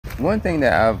one thing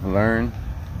that I've learned,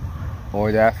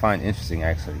 or that I find interesting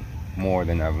actually, more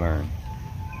than I've learned,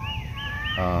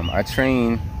 I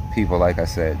train people, like I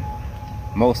said,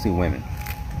 mostly women.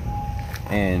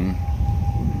 And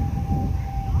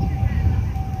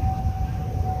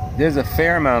there's a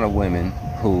fair amount of women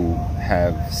who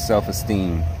have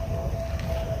self-esteem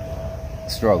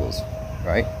struggles,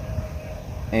 right?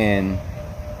 And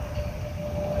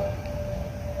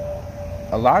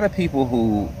a lot of people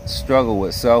who struggle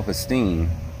with self-esteem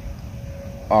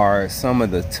are some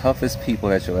of the toughest people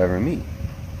that you'll ever meet.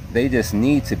 They just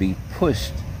need to be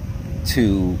pushed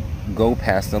to go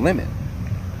past the limit.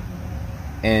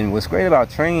 And what's great about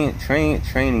training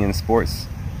in sports,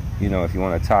 you know, if you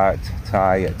want to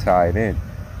tie it in,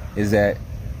 is that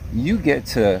you get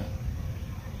to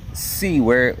see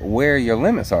where your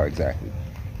limits are exactly.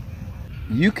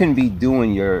 You can be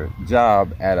doing your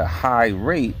job at a high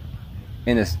rate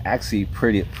and it's actually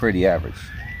pretty average.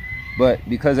 But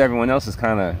because everyone else is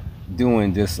kind of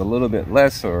doing just a little bit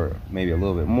less or maybe a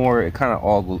little bit more, it kind of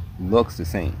all looks the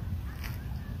same.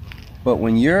 But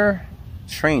when you're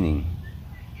training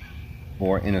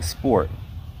or in a sport,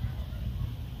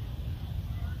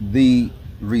 the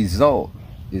result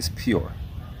is pure.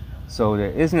 So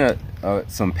there isn't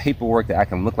some paperwork that I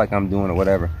can look like I'm doing or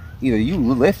whatever. Either you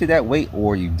lifted that weight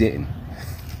or you didn't.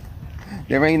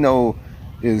 There ain't no,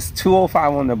 is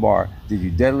 205 on the bar, did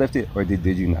you deadlift it or did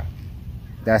you not?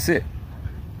 That's it.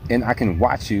 And I can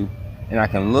watch you and I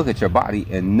can look at your body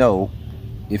and know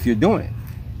if you're doing it.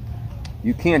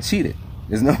 You can't cheat it.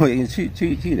 There's no way you can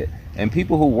cheat it. And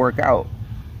people who work out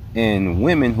and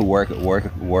women who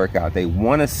work out, they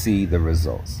want to see the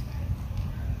results.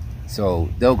 So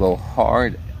they'll go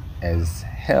hard as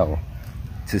hell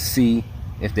to see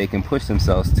if they can push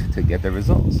themselves to get the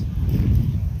results.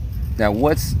 Now,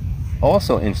 what's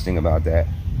also interesting about that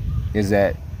is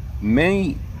that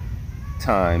many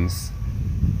times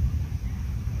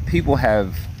people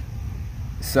have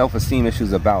self-esteem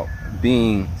issues about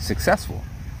being successful.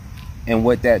 And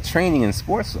what that training in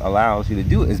sports allows you to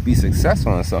do is be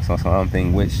successful in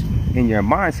something which in your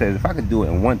mind says, if I could do it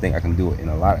in one thing, I can do it in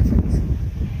a lot of things.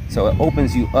 So it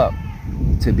opens you up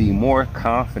to be more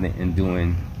confident in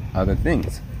doing other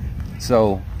things.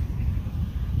 So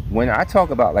when I talk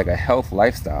about like a health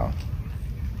lifestyle,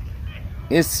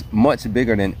 it's much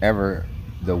bigger than ever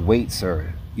the weights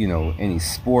or, you know, any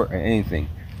sport or anything.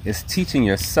 It's teaching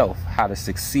yourself how to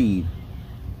succeed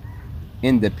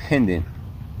independent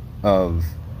of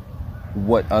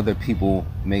what other people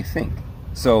may think.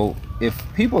 So if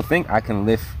people think I can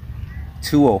lift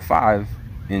 205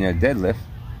 in a deadlift,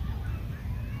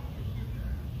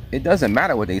 it doesn't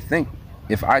matter what they think.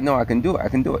 If I know I can do it, I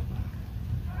can do it.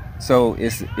 So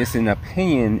it's an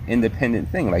opinion independent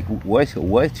thing. Like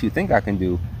what you think I can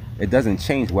do, it doesn't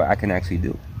change what I can actually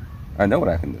do. I know what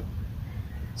I can do.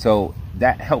 So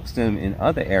that helps them in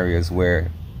other areas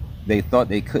where they thought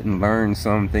they couldn't learn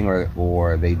something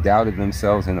or they doubted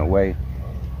themselves in a way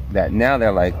that now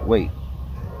they're like, wait,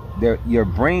 your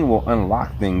brain will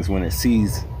unlock things when it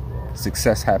sees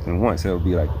success happen once. It'll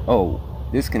be like, oh,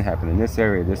 this can happen in this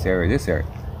area, this area, this area.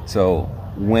 So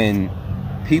when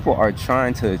people are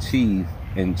trying to achieve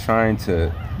and trying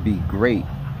to be great,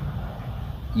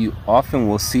 you often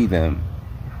will see them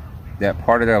that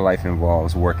part of their life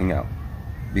involves working out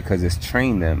because it's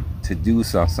trained them to do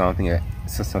something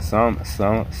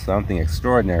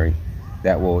extraordinary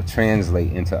that will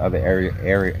translate into other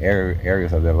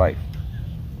areas of their life.